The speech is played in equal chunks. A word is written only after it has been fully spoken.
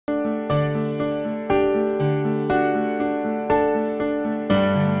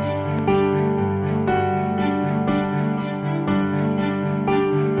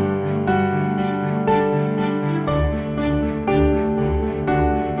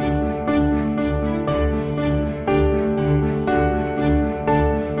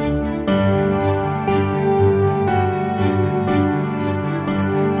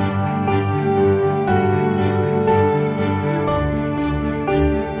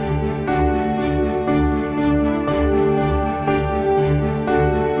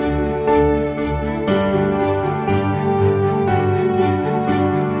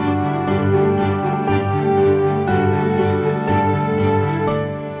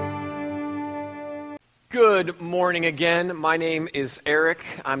Good morning again. My name is Eric.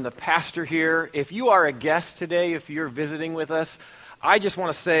 I'm the pastor here. If you are a guest today, if you're visiting with us, I just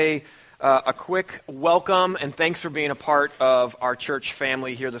want to say a quick welcome and thanks for being a part of our church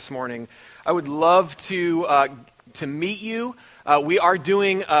family here this morning. I would love to meet you. We are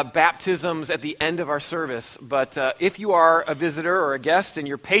doing baptisms at the end of our service, but if you are a visitor or a guest and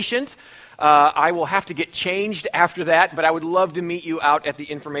you're patient, I will have to get changed after that, but I would love to meet you out at the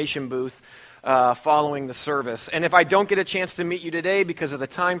information booth following the service. And if I don't get a chance to meet you today because of the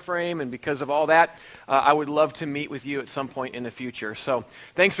time frame and because of all that, I would love to meet with you at some point in the future. So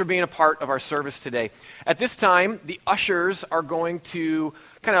thanks for being a part of our service today. At this time, the ushers are going to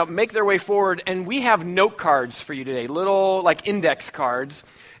kind of make their way forward, and we have note cards for you today, little like index cards.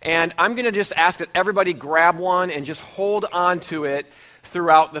 And I'm going to just ask that everybody grab one and just hold on to it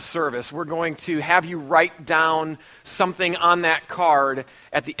throughout the service. We're going to have you write down something on that card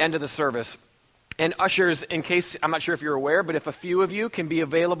at the end of the service. And ushers, in case, I'm not sure if you're aware, but if a few of you can be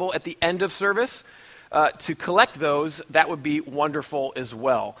available at the end of service to collect those, that would be wonderful as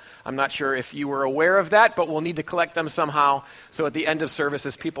well. I'm not sure if you were aware of that, but we'll need to collect them somehow. So at the end of service,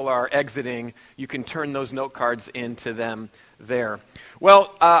 as people are exiting, you can turn those note cards into them there.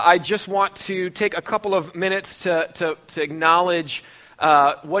 Well, I just want to take a couple of minutes to acknowledge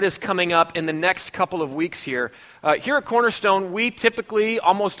what is coming up in the next couple of weeks here. Here at Cornerstone, we typically,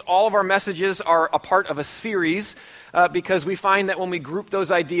 almost all of our messages are a part of a series because we find that when we group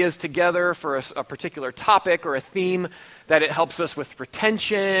those ideas together for a particular topic or a theme, that it helps us with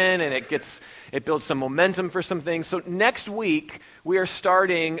retention and it builds some momentum for some things. So next week, we are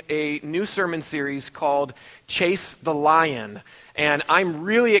starting a new sermon series called Chase the Lion. And I'm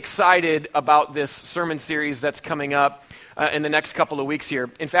really excited about this sermon series that's coming up in the next couple of weeks here.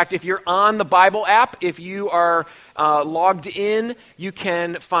 In fact, if you're on the Bible app, if you are logged in, you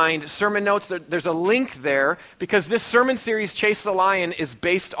can find sermon notes. There's a link there because this sermon series, Chase the Lion, is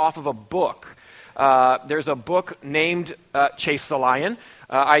based off of a book. There's a book named Chase the Lion.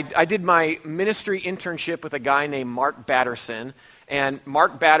 I did my ministry internship with a guy named Mark Batterson. And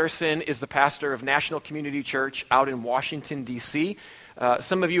Mark Batterson is the pastor of National Community Church out in Washington, D.C.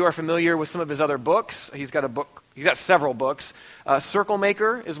 Some of you are familiar with some of his other books. He's got several books. Circle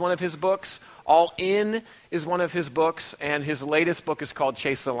Maker is one of his books. All In is one of his books. And his latest book is called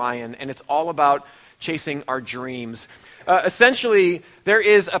Chase the Lion. And it's all about chasing our dreams. Essentially, there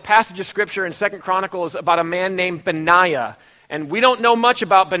is a passage of scripture in 2 Chronicles about a man named Benaiah. And we don't know much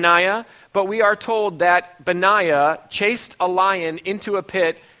about Benaiah, but we are told that Benaiah chased a lion into a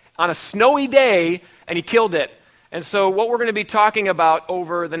pit on a snowy day, and he killed it. And so what we're going to be talking about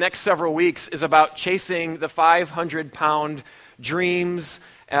over the next several weeks is about chasing the 500-pound dreams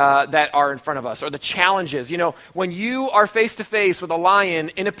that are in front of us, or the challenges. You know, when you are face-to-face with a lion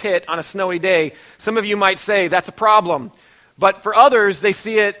in a pit on a snowy day, some of you might say that's a problem. But for others, they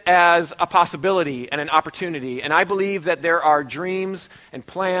see it as a possibility and an opportunity. And I believe that there are dreams and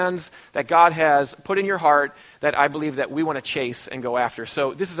plans that God has put in your heart that I believe that we want to chase and go after.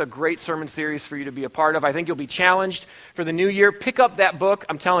 So this is a great sermon series for you to be a part of. I think you'll be challenged for the new year. Pick up that book.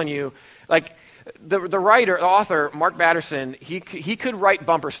 I'm telling you, like the author, Mark Batterson, he could write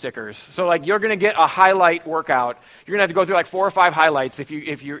bumper stickers. So like you're going to get a highlight workout. You're going to have to go through like 4 or 5 highlights if you're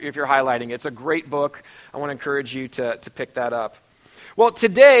highlighting. It's a great book. I want to encourage you to pick that up. Well,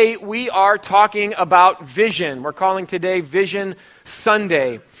 today we are talking about vision. We're calling today Vision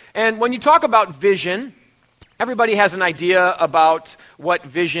Sunday. And when you talk about vision, everybody has an idea about what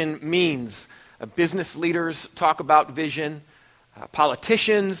vision means. Business leaders talk about vision.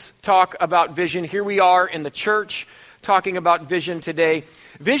 Politicians talk about vision. Here we are in the church talking about vision today.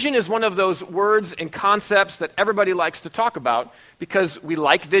 Vision is one of those words and concepts that everybody likes to talk about because we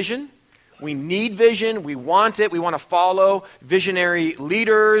like vision. We need vision. We want it. We want to follow visionary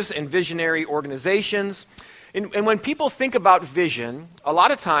leaders and visionary organizations. And when people think about vision, a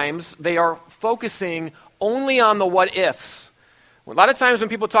lot of times they are focusing only on the what ifs. A lot of times when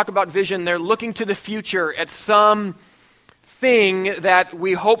people talk about vision, they're looking to the future at some thing that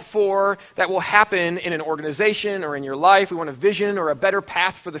we hope for that will happen in an organization or in your life. We want a vision or a better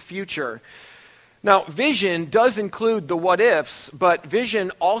path for the future. Now, vision does include the what ifs, but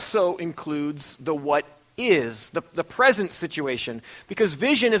vision also includes the what is, the present situation, because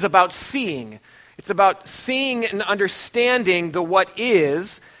vision is about seeing. It's about seeing and understanding the what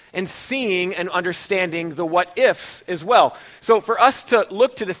is and seeing and understanding the what ifs as well. So for us to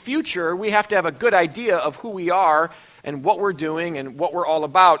look to the future, we have to have a good idea of who we are and what we're doing and what we're all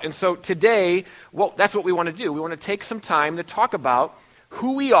about. And so today, that's what we want to do. We want to take some time to talk about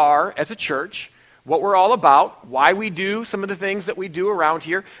who we are as a church, what we're all about, why we do some of the things that we do around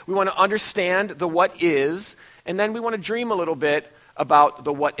here. We want to understand the what is, and then we want to dream a little bit about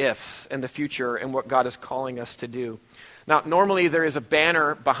the what ifs and the future and what God is calling us to do. Now, normally there is a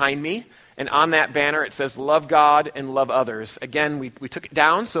banner behind me, and on that banner it says, love God and love others. Again, we took it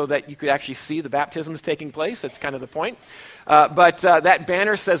down so that you could actually see the baptisms taking place. That's kind of the point. But that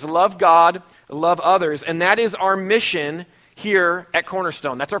banner says, love God, love others, and that is our mission here at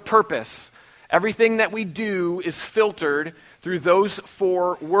Cornerstone. That's our purpose. Everything that we do is filtered through those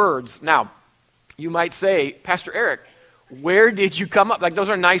 4 words. Now, you might say, Pastor Eric, where did you come up? Like, those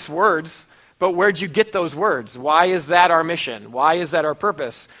are nice words, but where'd you get those words? Why is that our mission? Why is that our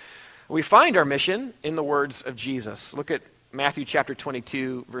purpose? We find our mission in the words of Jesus. Look at Matthew chapter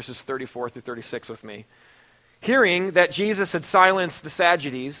 22, verses 34 through 36 with me. Hearing that Jesus had silenced the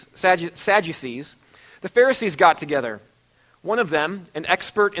Sadducees, the Pharisees got together. One of them, an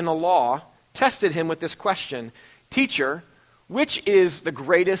expert in the law, tested him with this question, Teacher, which is the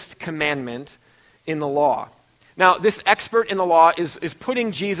greatest commandment in the law? Now, this expert in the law is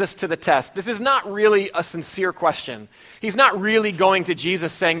putting Jesus to the test. This is not really a sincere question. He's not really going to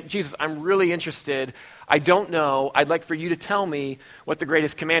Jesus saying, Jesus, I'm really interested. I don't know. I'd like for you to tell me what the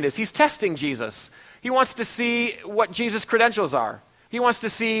greatest command is. He's testing Jesus. He wants to see what Jesus' credentials are. He wants to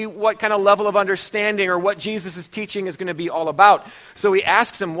see what kind of level of understanding or what Jesus' teaching is going to be all about. So he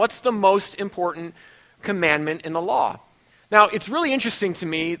asks him, what's the most important commandment in the law? Now, it's really interesting to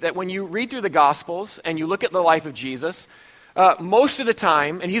me that when you read through the Gospels and you look at the life of Jesus, most of the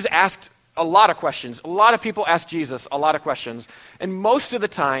time, and he's asked a lot of questions. A lot of people ask Jesus a lot of questions. And most of the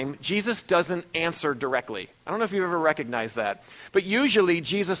time, Jesus doesn't answer directly. I don't know if you've ever recognized that. But usually,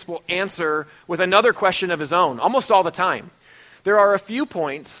 Jesus will answer with another question of his own, almost all the time. There are a few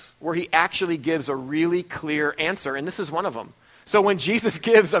points where he actually gives a really clear answer, and this is one of them. So when Jesus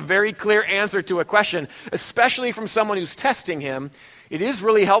gives a very clear answer to a question, especially from someone who's testing him, it is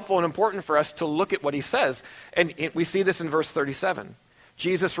really helpful and important for us to look at what he says. And we see this in verse 37.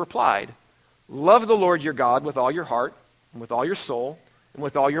 Jesus replied, love the Lord your God with all your heart, and with all your soul, and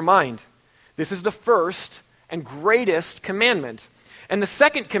with all your mind. This is the first and greatest commandment. And the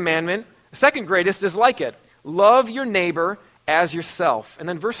second commandment, the second greatest, is like it. Love your neighbor as yourself. And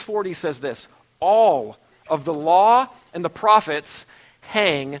then verse 40 says this, all of the law and the prophets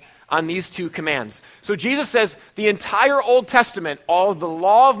hang on these 2 commands. So Jesus says the entire Old Testament, all of the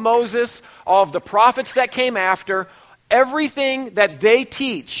law of Moses, all of the prophets that came after, everything that they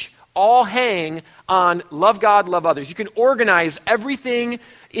teach, all hang on love God, love others. You can organize everything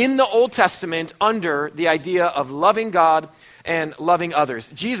in the Old Testament under the idea of loving God and loving others.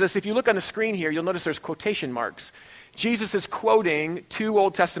 Jesus, if you look on the screen here, you'll notice there's quotation marks. Jesus is quoting 2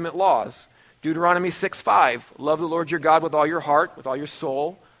 Old Testament laws. Deuteronomy 6:5, love the Lord your God with all your heart, with all your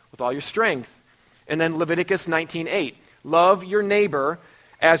soul, with all your strength. And then Leviticus 19:8, love your neighbor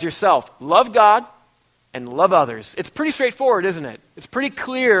as yourself. Love God and love others. It's pretty straightforward, isn't it? It's pretty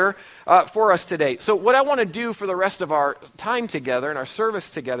clear for us today. So what I want to do for the rest of our time together and our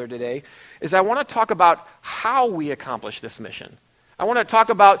service together today is I want to talk about how we accomplish this mission. I want to talk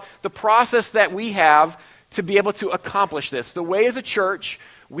about the process that we have to be able to accomplish this. The way as a church,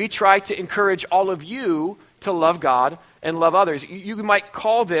 we try to encourage all of you to love God and love others. You might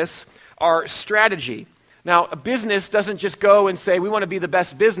call this our strategy. Now, a business doesn't just go and say, we want to be the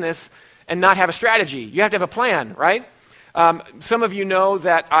best business and not have a strategy. You have to have a plan, right? Some of you know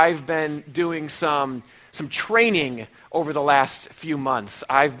that I've been doing some training over the last few months.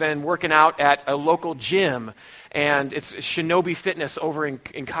 I've been working out at a local gym, and it's Shinobi Fitness over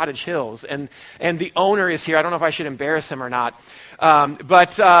in Cottage Hills, and the owner is here. I don't know if I should embarrass him or not,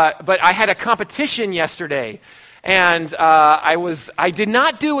 but I had a competition yesterday, and I did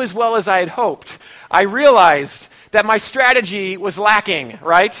not do as well as I had hoped. I realized that my strategy was lacking,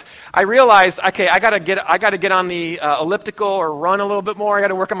 right? I realized, okay, I got to get on the elliptical or run a little bit more. I got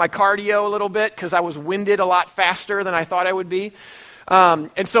to work on my cardio a little bit because I was winded a lot faster than I thought I would be.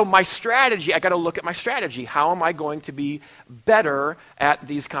 And so my strategy, I got to look at my strategy. How am I going to be better at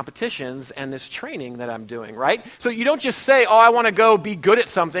these competitions and this training that I'm doing, right? So you don't just say, oh, I want to go be good at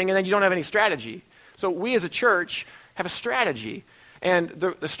something, and then you don't have any strategy. So we as a church have a strategy. And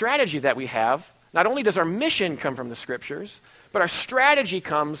the strategy that we have, not only does our mission come from the Scriptures, but our strategy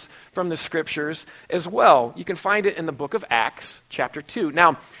comes from the Scriptures as well. You can find it in the book of Acts, chapter 2.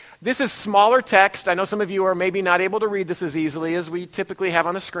 Now, this is smaller text. I know some of you are maybe not able to read this as easily as we typically have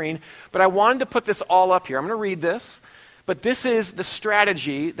on the screen, but I wanted to put this all up here. I'm going to read this, but this is the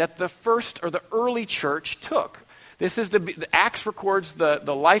strategy that the first or the early church took. This is the Acts records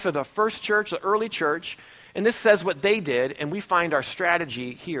the life of the first church, the early church, and this says what they did, and we find our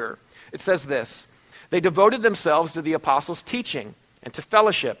strategy here. It says this, They devoted themselves to the apostles' teaching and to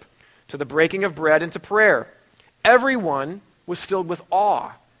fellowship, to the breaking of bread and to prayer. Everyone was filled with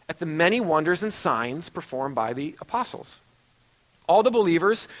awe at the many wonders and signs performed by the apostles. All the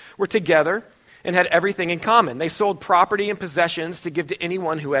believers were together and had everything in common. They sold property and possessions to give to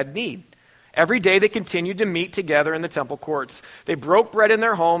anyone who had need. Every day they continued to meet together in the temple courts. They broke bread in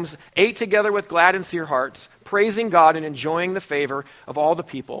their homes, ate together with glad and sincere hearts, praising God and enjoying the favor of all the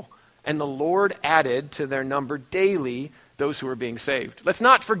people. And the Lord added to their number daily those who were being saved. Let's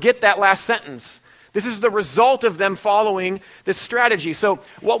not forget that last sentence. This is the result of them following this strategy. So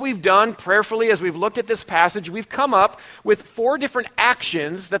what we've done prayerfully as we've looked at this passage, we've come up with 4 different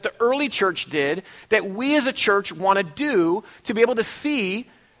actions that the early church did that we as a church want to do to be able to see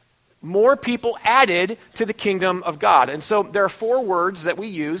more people added to the kingdom of God. And so there are 4 words that we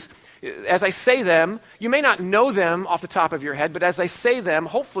use. As I say them, you may not know them off the top of your head, but as I say them,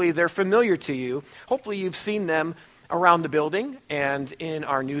 hopefully they're familiar to you. Hopefully you've seen them around the building and in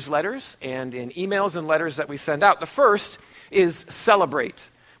our newsletters and in emails and letters that we send out. The first is celebrate.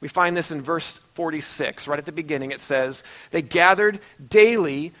 We find this in verse 46. Right at the beginning it says, they gathered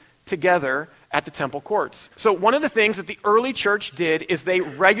daily together at the temple courts. So one of the things that the early church did is they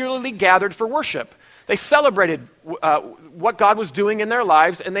regularly gathered for worship. They celebrated what God was doing in their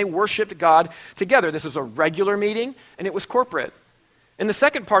lives, and they worshiped God together. This was a regular meeting, and it was corporate. In the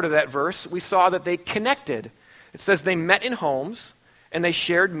second part of that verse, we saw that they connected. It says they met in homes, and they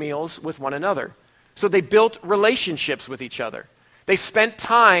shared meals with one another. So they built relationships with each other. They spent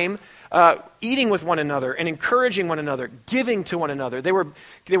time eating with one another and encouraging one another, giving to one another. They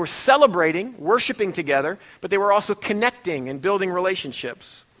were celebrating, worshiping together, but they were also connecting and building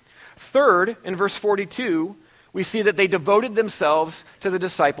relationships. Third, in verse 42, we see that they devoted themselves to the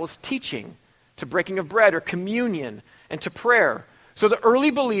disciples' teaching, to breaking of bread or communion, and to prayer. So the early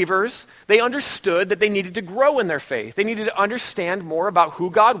believers, they understood that they needed to grow in their faith. They needed to understand more about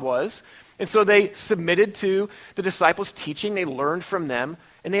who God was, and so they submitted to the disciples' teaching. They learned from them,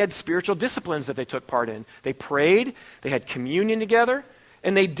 and they had spiritual disciplines that they took part in. They prayed, they had communion together,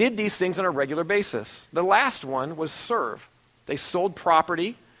 and they did these things on a regular basis. The last one was serve. They sold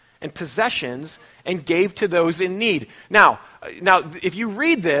property and possessions and gave to those in need. Now, if you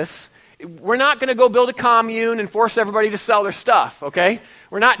read this, we're not going to go build a commune and force everybody to sell their stuff, okay?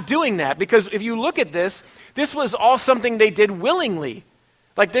 We're not doing that, because if you look at this, this was all something they did willingly.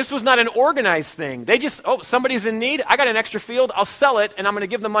 Like, this was not an organized thing. They just, somebody's in need, I got an extra field, I'll sell it, and I'm going to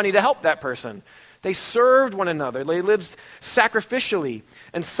give the money to help that person. They served one another. They lived sacrificially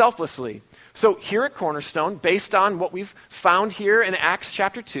and selflessly. So here at Cornerstone, based on what we've found here in Acts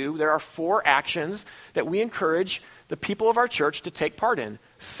chapter 2, there are 4 actions that we encourage the people of our church to take part in.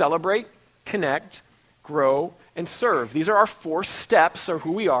 Celebrate, connect, grow, and serve. These are our 4 steps of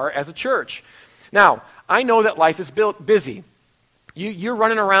who we are as a church. Now, I know that life is busy. You're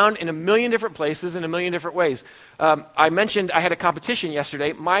running around in a million different places in a million different ways. I mentioned I had a competition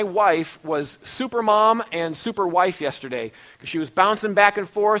yesterday. My wife was super mom and super wife yesterday because she was bouncing back and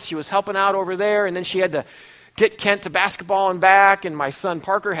forth. She was helping out over there, and then she had to get Kent to basketball and back, and my son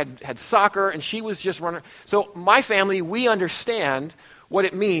Parker had soccer, and she was just running. So my family, we understand what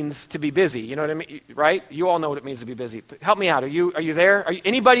it means to be busy. You know what I mean, right? You all know what it means to be busy. Help me out. Are you there?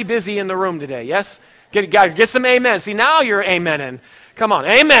 Anybody busy in the room today? Yes? Get some amen. See, now you're amening. Come on.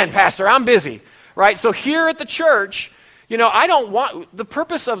 Amen, Pastor. I'm busy. Right? So here at the church, the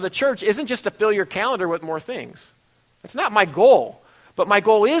purpose of the church isn't just to fill your calendar with more things. That's not my goal. But my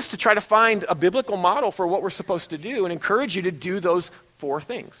goal is to try to find a biblical model for what we're supposed to do and encourage you to do those 4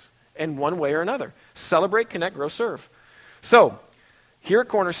 things in one way or another. Celebrate, connect, grow, serve. So, here at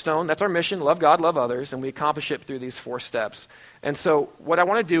Cornerstone, that's our mission, love God, love others, and we accomplish it through these 4 steps. And so what I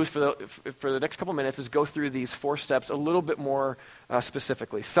want to do is for the next couple minutes is go through these 4 steps a little bit more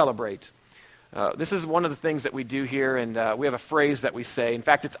specifically. Celebrate. This is one of the things that we do here, and we have a phrase that we say. In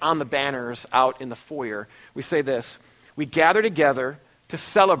fact, it's on the banners out in the foyer. We say this: we gather together to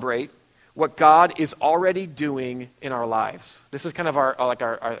celebrate what God is already doing in our lives. This is kind of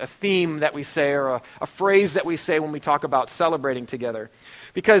a theme that we say, or a phrase that we say when we talk about celebrating together.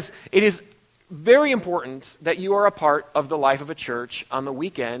 Because it is very important that you are a part of the life of a church on the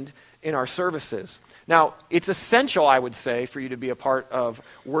weekend in our services. Now, it's essential, I would say, for you to be a part of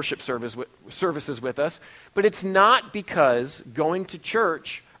worship services with us, but it's not because going to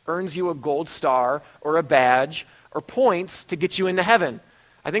church earns you a gold star or a badge or points to get you into heaven.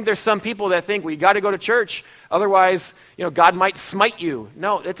 I think there's some people that think, well, you got to go to church, otherwise, God might smite you.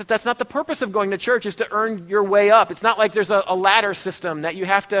 No, that's not the purpose of going to church, is to earn your way up. It's not like there's a ladder system that you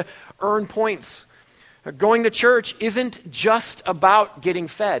have to earn points. Going to church isn't just about getting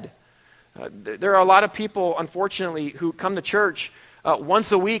fed. There are a lot of people, unfortunately, who come to church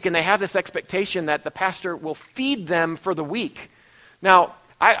once a week, and they have this expectation that the pastor will feed them for the week. Now,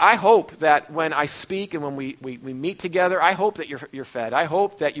 I hope that when I speak and when we meet together, I hope that you're fed. I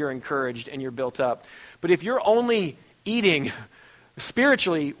hope that you're encouraged and you're built up. But if you're only eating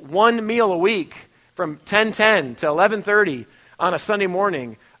spiritually one meal a week from 10:10 to 11:30 on a Sunday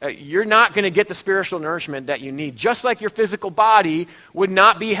morning, you're not going to get the spiritual nourishment that you need. Just like your physical body would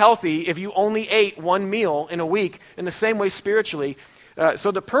not be healthy if you only ate one meal in a week, in the same way spiritually.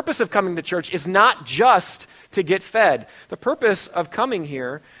 So the purpose of coming to church is not just to get fed. The purpose of coming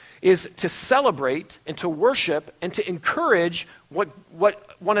here is to celebrate and to worship and to encourage what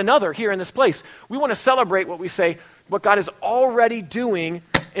one another here in this place. We want to celebrate what God is already doing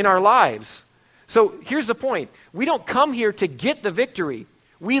in our lives. So here's the point. We don't come here to get the victory.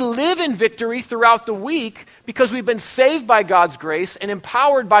 We live in victory throughout the week because we've been saved by God's grace and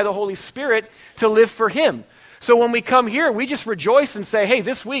empowered by the Holy Spirit to live for Him. So when we come here, we just rejoice and say, hey,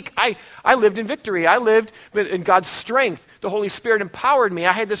 this week I lived in victory. I lived in God's strength. The Holy Spirit empowered me.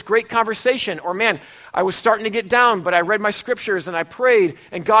 I had this great conversation. Or man, I was starting to get down, but I read my scriptures and I prayed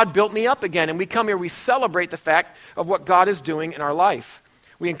and God built me up again. And we come here, we celebrate the fact of what God is doing in our life.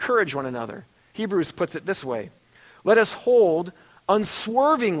 We encourage one another. Hebrews puts it this way. Let us hold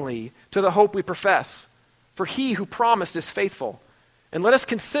unswervingly to the hope we profess. For He who promised is faithful. And let us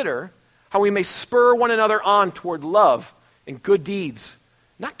consider how we may spur one another on toward love and good deeds,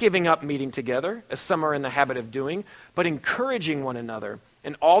 not giving up meeting together, as some are in the habit of doing, but encouraging one another,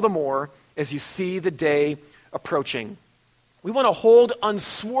 and all the more as you see the day approaching. We want to hold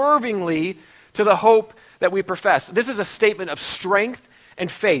unswervingly to the hope that we profess. This is a statement of strength and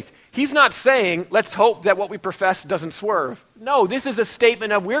faith. He's not saying, let's hope that what we profess doesn't swerve. No, this is a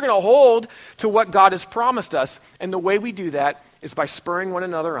statement of we're going to hold to what God has promised us, and the way we do that is by spurring one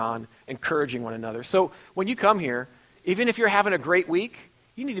another on, encouraging one another. So when you come here, even if you're having a great week,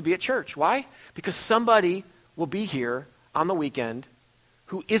 you need to be at church. Why? Because somebody will be here on the weekend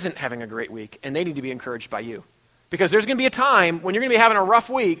who isn't having a great week, and they need to be encouraged by you. Because there's going to be a time when you're going to be having a rough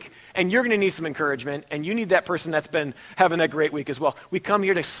week, and you're going to need some encouragement, and you need that person that's been having a great week as well. We come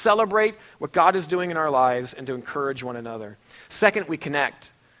here to celebrate what God is doing in our lives and to encourage one another. Second, we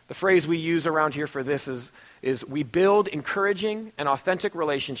connect. The phrase we use around here for this is we build encouraging and authentic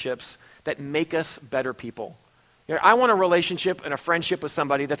relationships that make us better people. You know, I want a relationship and a friendship with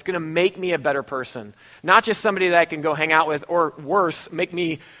somebody that's going to make me a better person, not just somebody that I can go hang out with, or worse, make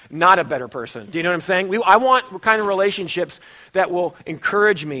me not a better person. Do you know what I'm saying? I want kind of relationships that will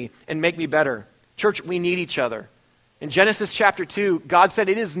encourage me and make me better. Church, we need each other. In Genesis chapter 2, God said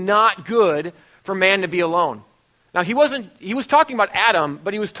it is not good for man to be alone. Now, he was talking about Adam,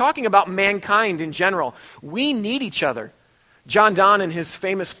 but he was talking about mankind in general. We need each other. John Donne, in his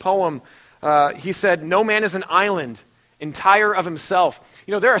famous poem, he said, no man is an island, entire of himself.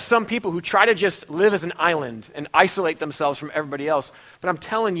 You know, there are some people who try to just live as an island and isolate themselves from everybody else. But I'm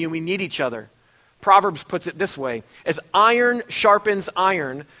telling you, we need each other. Proverbs puts it this way, as iron sharpens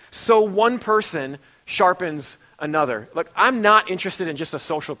iron, so one person sharpens another. Look, I'm not interested in just a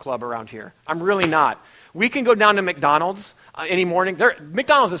social club around here. I'm really not. We can go down to McDonald's any morning.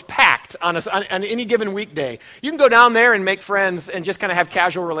 McDonald's is packed on any given weekday. You can go down there and make friends and just kind of have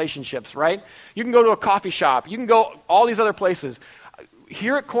casual relationships, right? You can go to a coffee shop. You can go all these other places.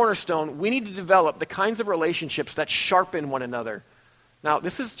 Here at Cornerstone, we need to develop the kinds of relationships that sharpen one another. Now,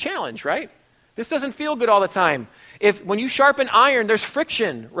 this is a challenge, right? This doesn't feel good all the time. When you sharpen iron, there's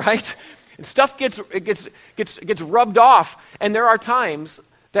friction, right? And stuff gets rubbed off, and there are times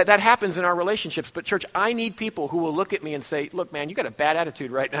that happens in our relationships. But church, I need people who will look at me and say, look, man, you got a bad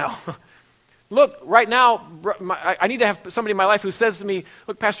attitude right now. Look, right now, I need to have somebody in my life who says to me,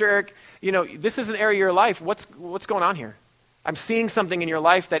 look, Pastor Eric, you know, this is an area of your life. What's going on here? I'm seeing something in your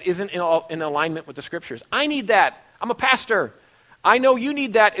life that isn't in alignment with the scriptures. I need that. I'm a pastor. I know you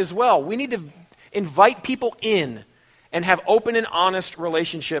need that as well. We need to invite people in and have open and honest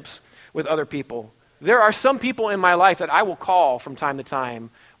relationships with other people. There are some people in my life that I will call from time to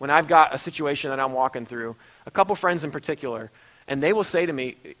time when I've got a situation that I'm walking through, a couple friends in particular, and they will say to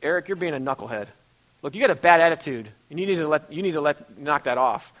me, Eric, you're being a knucklehead. Look, you got a bad attitude, and you need to knock that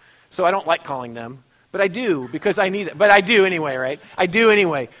off. So I don't like calling them, but I do because I need it. But I do anyway, right? I do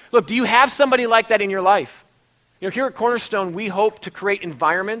anyway. Look, do you have somebody like that in your life? You know, here at Cornerstone, we hope to create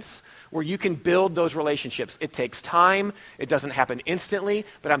environments where you can build those relationships. It takes time. It doesn't happen instantly,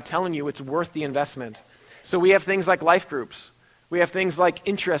 but I'm telling you, it's worth the investment. So we have things like life groups. We have things like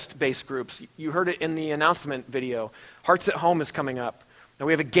interest-based groups. You heard it in the announcement video. Hearts at Home is coming up. And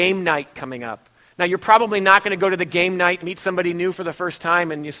we have a game night coming up. Now, you're probably not going to go to the game night, meet somebody new for the first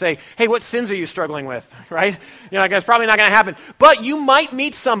time, and you say, hey, what sins are you struggling with, right? Like, that's probably not going to happen. But you might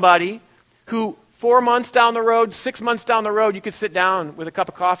meet somebody who 4 months down the road, 6 months down the road, you could sit down with a cup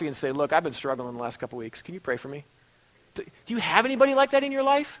of coffee and say, look, I've been struggling the last couple weeks. Can you pray for me? Do you have anybody like that in your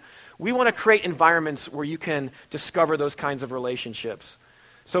life? We want to create environments where you can discover those kinds of relationships.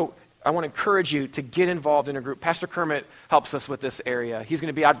 So I want to encourage you to get involved in a group. Pastor Kermit helps us with this area. He's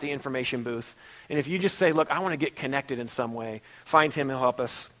going to be out at the information booth. And if you just say, look, I want to get connected in some way, find him. He'll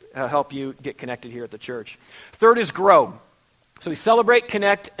help you get connected here at the church. Third is grow. So we celebrate,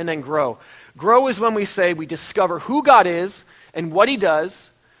 connect, and then grow. Grow is when we say we discover who God is and what he does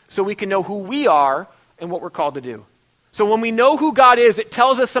so we can know who we are and what we're called to do. So when we know who God is, it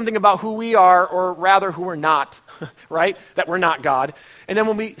tells us something about who we are, or rather who we're not, right? That we're not God. And then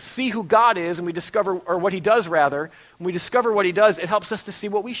when we see who God is and we discover, or what he does rather, when we discover what he does, it helps us to see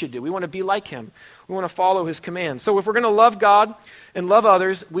what we should do. We want to be like him. We want to follow his commands. So if we're going to love God and love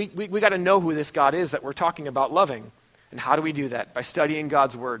others, we got to know who this God is that we're talking about loving. And how do we do that? By studying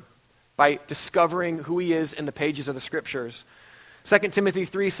God's word, by discovering who he is in the pages of the scriptures. 2 Timothy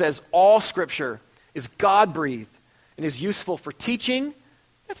 3 says, all scripture is God-breathed and is useful for teaching.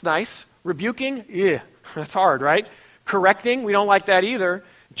 That's nice. Rebuking, that's hard, right? Correcting, we don't like that either.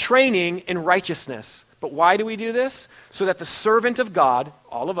 Training in righteousness. But why do we do this? So that the servant of God,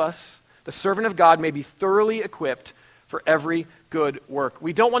 all of us, the servant of God may be thoroughly equipped for every good work.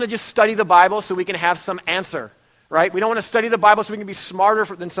 We don't want to just study the Bible so we can have some answer, right? We don't want to study the Bible so we can be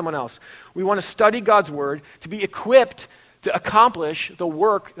smarter than someone else. We want to study God's word to be equipped to accomplish the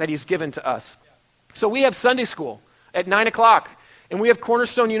work that he's given to us. So we have Sunday school at 9 o'clock, and we have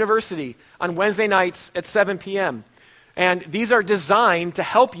Cornerstone University on Wednesday nights at 7 p.m., and these are designed to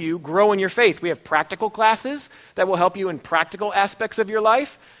help you grow in your faith. We have practical classes that will help you in practical aspects of your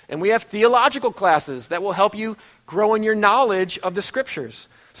life, and we have theological classes that will help you grow in your knowledge of the scriptures.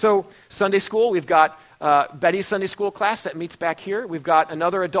 So Sunday school, we've got Betty's Sunday school class that meets back here. We've got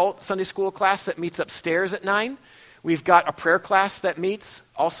another adult Sunday school class that meets upstairs at 9. We've got a prayer class that meets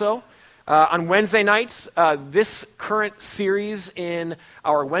also. On Wednesday nights, this current series in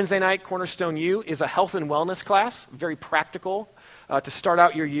our Wednesday night Cornerstone U is a health and wellness class, very practical to start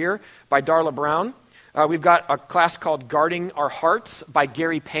out your year, by Darla Brown. We've got a class called Guarding Our Hearts by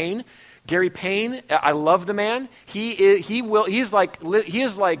Gary Payne. Gary Payne, I love the man. He is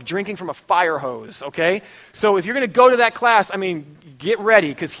like drinking from a fire hose. Okay, so if you're going to go to that class, I mean, get ready,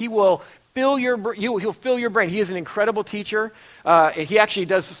 because he will he'll fill your brain. He is an incredible teacher. He actually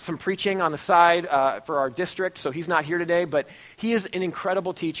does some preaching on the side for our district, so he's not here today, but he is an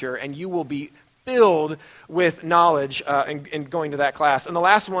incredible teacher, and you will be filled with knowledge in going to that class. And the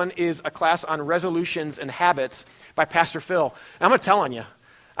last one is a class on resolutions and habits by Pastor Phil. And I'm going to tell on you.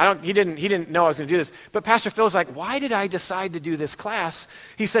 He didn't know I was going to do this. But Pastor Phil's like, why did I decide to do this class?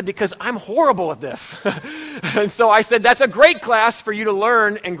 He said, because I'm horrible at this. And so I said, that's a great class for you to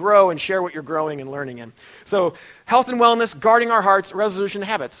learn and grow and share what you're growing and learning in. So health and wellness, guarding our hearts, resolution and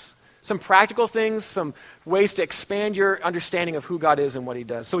habits. Some practical things, some ways to expand your understanding of who God is and what he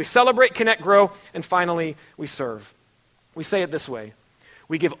does. So we celebrate, connect, grow, and finally we serve. We say it this way.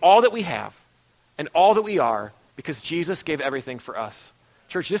 We give all that we have and all that we are because Jesus gave everything for us.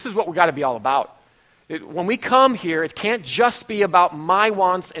 Church, this is what we've got to be all about. When we come here, it can't just be about my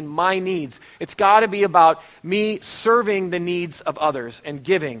wants and my needs. It's got to be about me serving the needs of others and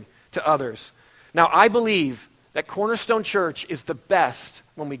giving to others. Now, I believe that Cornerstone Church is the best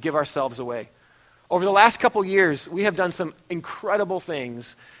when we give ourselves away. Over the last couple years, we have done some incredible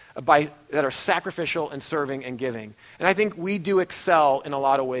things that are sacrificial and serving and giving. And I think we do excel in a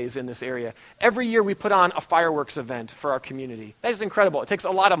lot of ways in this area. Every year we put on a fireworks event for our community. That is incredible. It takes a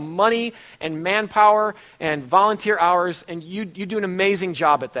lot of money and manpower and volunteer hours, and you do an amazing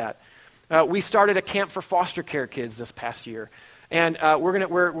job at that. We started a camp for foster care kids this past year, and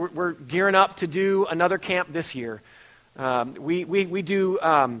we're gearing up to do another camp this year.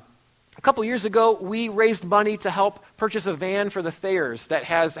 A couple years ago, we raised money to help purchase a van for the Thayers that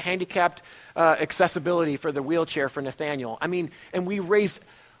has handicapped accessibility for the wheelchair for Nathaniel. I mean, and we raised,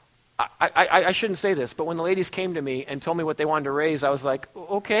 I shouldn't say this, but when the ladies came to me and told me what they wanted to raise, I was like,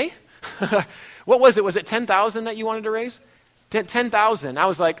 okay. What was it? Was it $10,000 that you wanted to raise? $10,000. I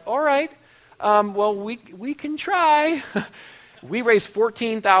was like, all right, well, we can try. We raised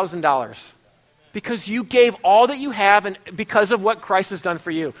 $14,000. Because you gave all that you have and because of what Christ has done for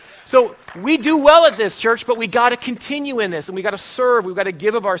you. So we do well at this, church, but we got to continue in this, and we got to serve. We've got to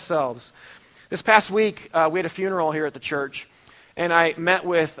give of ourselves. This past week, we had a funeral here at the church, And I met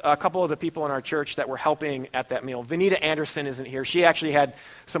with a couple of the people in our church that were helping at that meal. Vanita Anderson isn't here. She actually had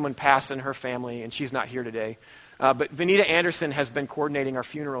someone pass in her family, and she's not here today. But Vanita Anderson has been coordinating our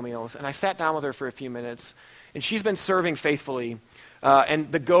funeral meals. And I sat down with her for a few minutes, and she's been serving faithfully.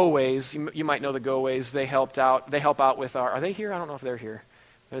 And the Go-Ways, you might know the Go-Ways, they help out with are they here? I don't know if they're here.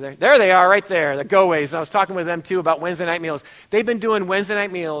 There they are, right there, the Go-Ways. I was talking with them, too, about Wednesday night meals. They've been doing Wednesday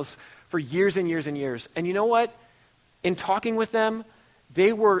night meals for years and years and years. And you know what? In talking with them,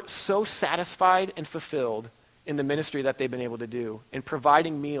 they were so satisfied and fulfilled in the ministry that they've been able to do in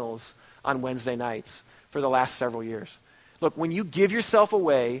providing meals on Wednesday nights for the last several years. Look, when you give yourself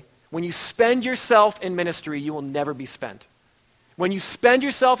away, when you spend yourself in ministry, you will never be spent. When you spend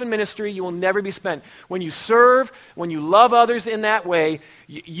yourself in ministry, you will never be spent. When you serve, when you love others in that way,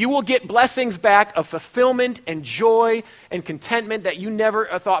 you will get blessings back of fulfillment and joy and contentment that you never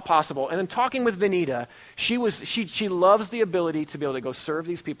thought possible. And in talking with Vanita, she loves the ability to be able to go serve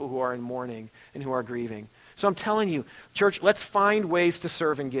these people who are in mourning and who are grieving. So I'm telling you, church, let's find ways to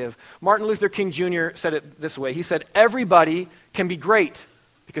serve and give. Martin Luther King Jr. said it this way. He said, everybody can be great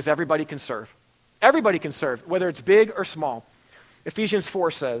because everybody can serve. Everybody can serve, whether it's big or small. Ephesians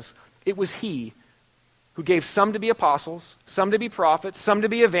 4 says, it was he who gave some to be apostles, some to be prophets, some to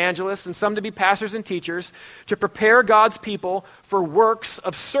be evangelists, and some to be pastors and teachers to prepare God's people for works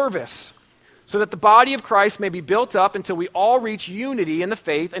of service, so that the body of Christ may be built up until we all reach unity in the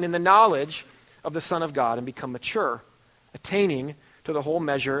faith and in the knowledge of the Son of God and become mature, attaining to the whole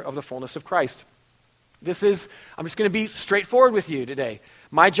measure of the fullness of Christ. I'm just going to be straightforward with you today.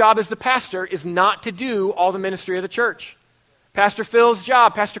 My job as the pastor is not to do all the ministry of the church. Pastor Phil's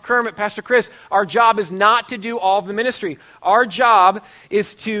job, Pastor Kermit, Pastor Chris, our job is not to do all of the ministry. Our job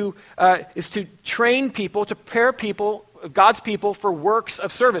is to train people, to prepare people, God's people, for works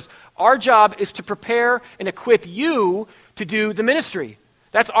of service. Our job is to prepare and equip you to do the ministry.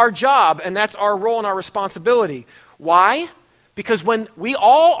 That's our job, and that's our role and our responsibility. Why? Because when we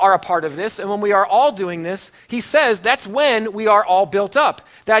all are a part of this, and when we are all doing this, he says that's when we are all built up.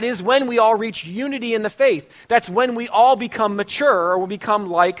 That is when we all reach unity in the faith. That's when we all become mature or we become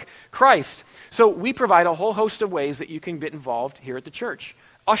like Christ. So we provide a whole host of ways that you can get involved here at the church.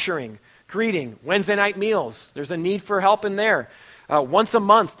 Ushering, greeting, Wednesday night meals. There's a need for help in there. Once a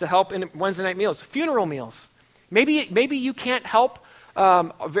month to help in Wednesday night meals. Funeral meals. Maybe you can't help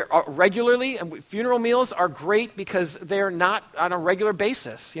regularly, and funeral meals are great because they're not on a regular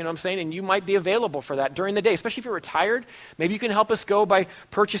basis, you know what I'm saying? And you might be available for that during the day, especially if you're retired. Maybe you can help us go by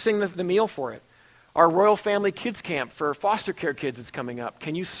purchasing the meal for it. Our Royal Family Kids Camp for foster care kids is coming up.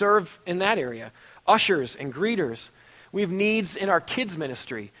 Can you serve in that area? Ushers and greeters. We have needs in our kids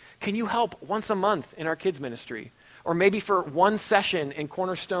ministry. Can you help once a month in our kids ministry? Or maybe for one session in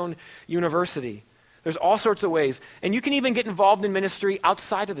Cornerstone University. There's all sorts of ways. And you can even get involved in ministry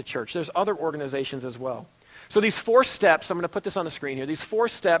outside of the church. There's other organizations as well. So these 4 steps, I'm going to put this on the screen here. These 4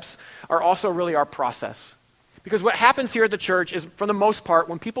 steps are also really our process. Because what happens here at the church is, for the most part,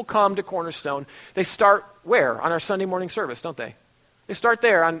 when people come to Cornerstone, they start where? On our Sunday morning service, don't they? They start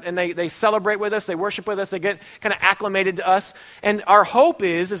there, and they celebrate with us, they worship with us, they get kind of acclimated to us. And our hope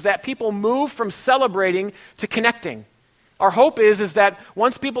is that people move from celebrating to connecting. Our hope is that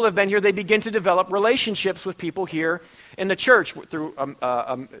once people have been here, they begin to develop relationships with people here in the church through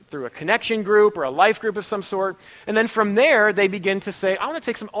a connection group or a life group of some sort. And then from there, they begin to say, I want to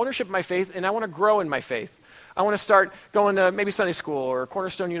take some ownership of my faith, and I want to grow in my faith. I want to start going to maybe Sunday school or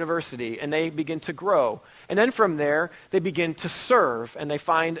Cornerstone University, and they begin to grow. And then from there, they begin to serve, and they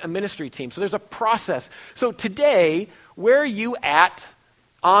find a ministry team. So there's a process. So today, where are you at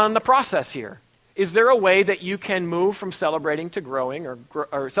on the process here? Is there a way that you can move from celebrating to growing,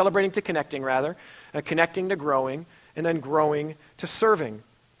 or celebrating to connecting, rather, connecting to growing, and then growing to serving?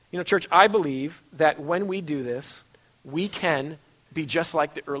 You know, church, I believe that when we do this, we can be just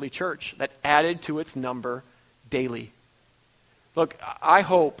like the early church that added to its number daily. Look, I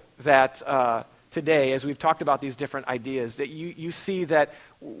hope that today, as we've talked about these different ideas, that you see that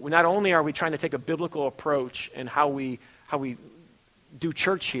not only are we trying to take a biblical approach in how we do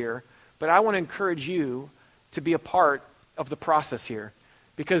church here, but I want to encourage you to be a part of the process here.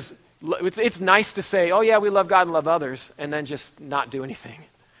 Because it's nice to say, oh yeah, we love God and love others, and then just not do anything.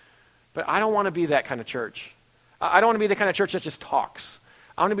 But I don't want to be that kind of church. I don't want to be the kind of church that just talks.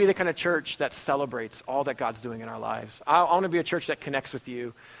 I want to be the kind of church that celebrates all that God's doing in our lives. I want to be a church that connects with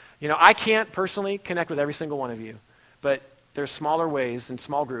you. You know, I can't personally connect with every single one of you, but there's smaller ways and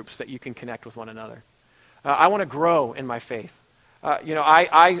small groups that you can connect with one another. I want to grow in my faith.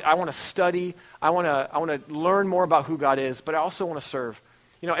 I want to study. I want to learn more about who God is, but I also want to serve.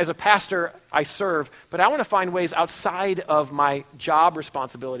 as a pastor, I serve, but I want to find ways outside of my job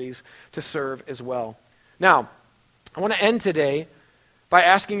responsibilities to serve as well. Now, I want to end today by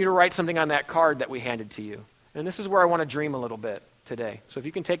asking you to write something on that card that we handed to you. And this is where I want to dream a little bit today. So if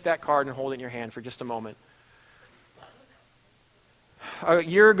you can take that card and hold it in your hand for just a moment. A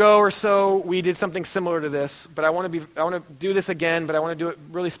year ago or so, we did something similar to this, but I want to do this again, but I want to do it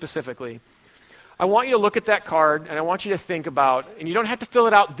really specifically. I want you to look at that card, and I want you to think about, and you don't have to fill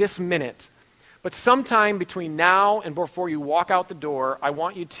it out this minute, but sometime between now and before you walk out the door, I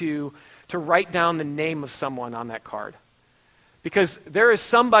want you to write down the name of someone on that card. Because there is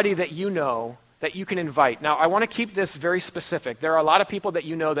somebody that you know that you can invite. Now, I want to keep this very specific. There are a lot of people that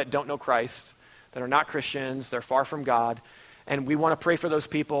you know that don't know Christ, that are not Christians, they're far from God, and we want to pray for those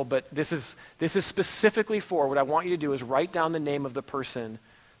people, but this is specifically for, what I want you to do is write down the name of the person,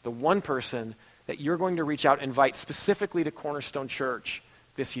 the one person that you're going to reach out and invite specifically to Cornerstone Church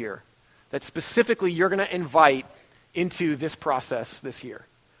this year. That specifically you're going to invite into this process this year.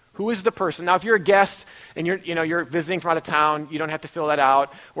 Who is the person? Now, if you're a guest and you're visiting from out of town, you don't have to fill that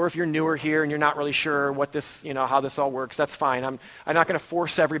out. Or if you're newer here and you're not really sure what this, how this all works, that's fine. I'm not going to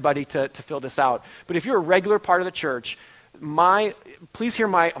force everybody to fill this out. But if you're a regular part of the church, please hear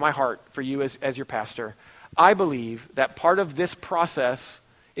my heart for you as your pastor. I believe that part of this process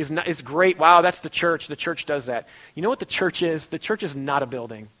is great. Wow, that's the church. The church does that. You know what the church is? The church is not a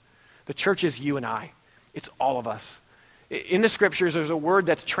building. The church is you and I. It's all of us. In the scriptures, there's a word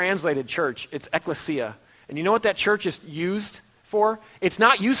that's translated church. It's ecclesia. And you know what that church is used for? It's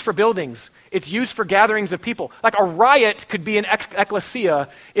not used for buildings. It's used for gatherings of people. Like a riot could be an ecclesia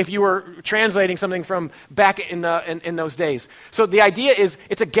if you were translating something from back in those days. So the idea is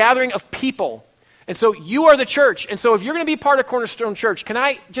it's a gathering of people. And so you are the church. And so if you're going to be part of Cornerstone Church, can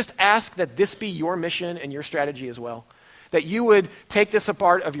I just ask that this be your mission and your strategy as well? That you would take this a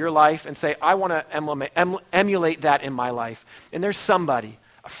part of your life and say, I want to emulate that in my life. And there's somebody,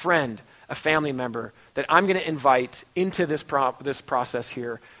 a friend, a family member, that I'm going to invite into this process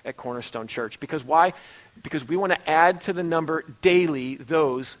here at Cornerstone Church. Because why? Because we want to add to the number daily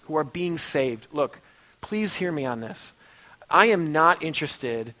those who are being saved. Look, please hear me on this. I am not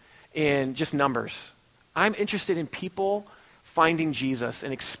interested in just numbers. I'm interested in people finding Jesus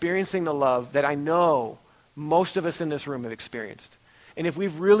and experiencing the love that I know most of us in this room have experienced. And if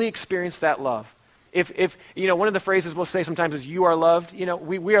we've really experienced that love, if one of the phrases we'll say sometimes is you are loved,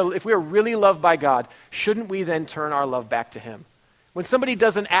 if we are really loved by God, shouldn't we then turn our love back to him? When somebody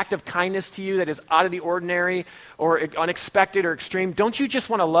does an act of kindness to you that is out of the ordinary or unexpected or extreme, don't you just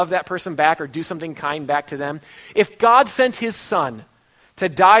want to love that person back or do something kind back to them? If God sent his son to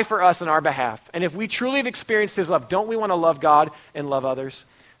die for us on our behalf, and if we truly have experienced his love, don't we want to love God and love others?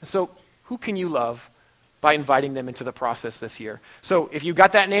 And so who can you love by inviting them into the process this year? So if you've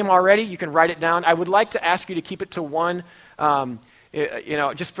got that name already, you can write it down. I would like to ask you to keep it to one,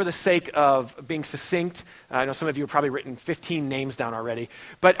 just for the sake of being succinct. I know some of you have probably written 15 names down already,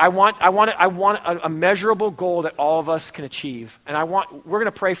 but I want a measurable goal that all of us can achieve. And we're going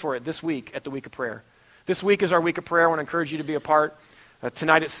to pray for it this week at the Week of Prayer. This week is our Week of Prayer. I want to encourage you to be a part.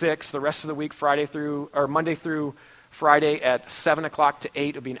 Tonight at 6, the rest of the week, Monday through Friday at 7 o'clock to 8.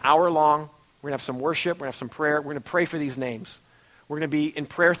 It'll be an hour long. We're going to have some worship. We're going to have some prayer. We're going to pray for these names. We're going to be in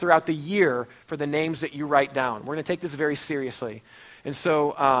prayer throughout the year for the names that you write down. We're going to take this very seriously. And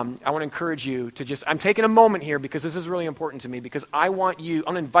so I want to encourage you to I'm taking a moment here because this is really important to me because I want to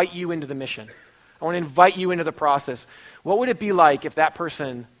invite you into the mission. I want to invite you into the process. What would it be like if that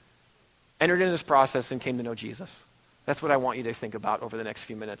person entered into this process and came to know Jesus? That's what I want you to think about over the next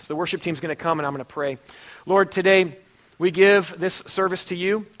few minutes. The worship team's going to come and I'm going to pray. Lord, today we give this service to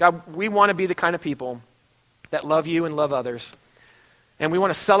you. God, we want to be the kind of people that love you and love others. And we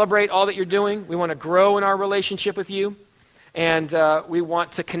want to celebrate all that you're doing. We want to grow in our relationship with you. And we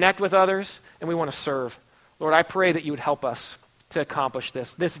want to connect with others. And we want to serve. Lord, I pray that you would help us to accomplish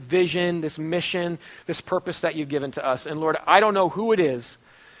this vision, this mission, this purpose that you've given to us. And Lord, I don't know who it is.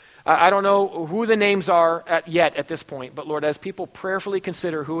 I don't know who the names are yet at this point, but Lord, as people prayerfully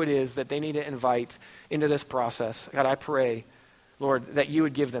consider who it is that they need to invite into this process, God, I pray, Lord, that you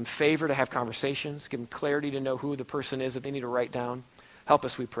would give them favor to have conversations, give them clarity to know who the person is that they need to write down. Help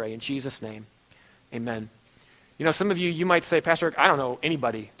us, we pray. In Jesus' name, amen. Some of you might say, Pastor Rick, I don't know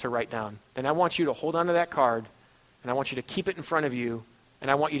anybody to write down. And I want you to hold on to that card, and I want you to keep it in front of you, and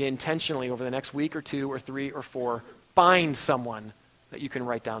I want you to intentionally, over the next week or 2 or 3 or 4, find someone that you can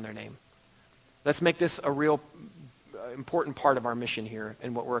write down their name. Let's make this a real important part of our mission here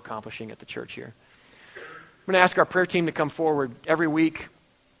and what we're accomplishing at the church here. I'm going to ask our prayer team to come forward. Every week,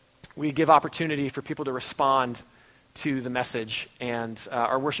 we give opportunity for people to respond to the message, and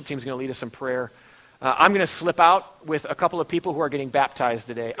our worship team is going to lead us in prayer. I'm going to slip out with a couple of people who are getting baptized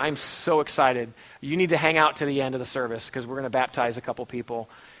today. I'm so excited. You need to hang out to the end of the service because we're going to baptize a couple people.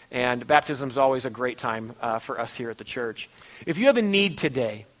 And baptism is always a great time for us here at the church. If you have a need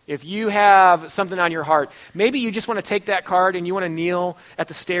today, if you have something on your heart, maybe you just want to take that card and you want to kneel at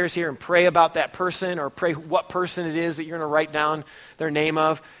the stairs here and pray about that person, or pray what person it is that you're going to write down their name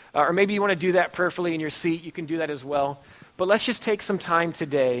of. Or maybe you want to do that prayerfully in your seat. You can do that as well. But let's just take some time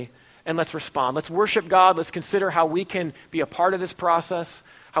today and let's respond. Let's worship God. Let's consider how we can be a part of this process,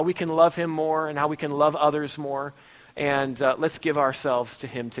 how we can love him more, and how we can love others more. And let's give ourselves to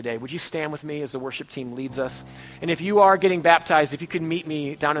him today. Would you stand with me as the worship team leads us? And if you are getting baptized, if you can meet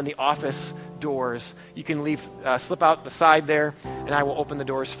me down in the office doors, you can slip out the side there, and I will open the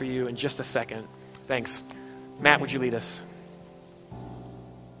doors for you in just a second. Thanks. Matt, would you lead us?